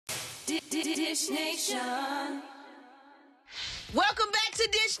Dish Nation. Welcome back to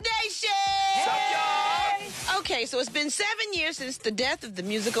Dish Nation! What's up, y'all? Okay, so it's been 7 years since the death of the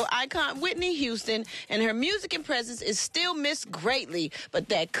musical icon Whitney Houston, and her music and presence is still missed greatly, but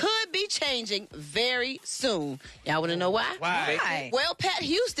that could be changing very soon. Y'all want to know why? Why? Well, Pat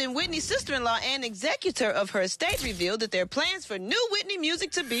Houston, Whitney's sister-in-law and executor of her estate, revealed that there are plans for new Whitney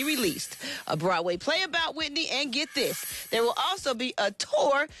music to be released. A Broadway play about Whitney, and get this, there will also be a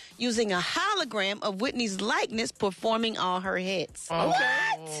tour using a hologram of Whitney's likeness performing all her hits. Okay.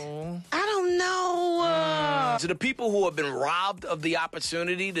 What? I don't know. To the people who have been robbed of the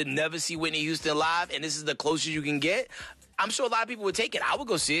opportunity to never see Whitney Houston live, and this is the closest you can get, I'm sure a lot of people would take it. I would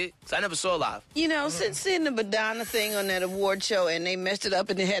go see it, because I never saw it live. You know, since seeing the Madonna thing on that award show and they messed it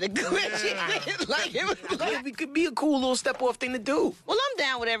up and they had a glitch in it, like it was like... It could be a cool little step-off thing to do. Well, I'm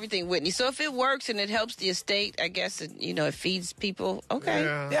down with everything, Whitney. So if it works and it helps the estate, I guess, it feeds people, okay.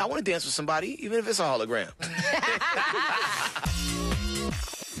 Yeah, I want to dance with somebody, even if it's a hologram.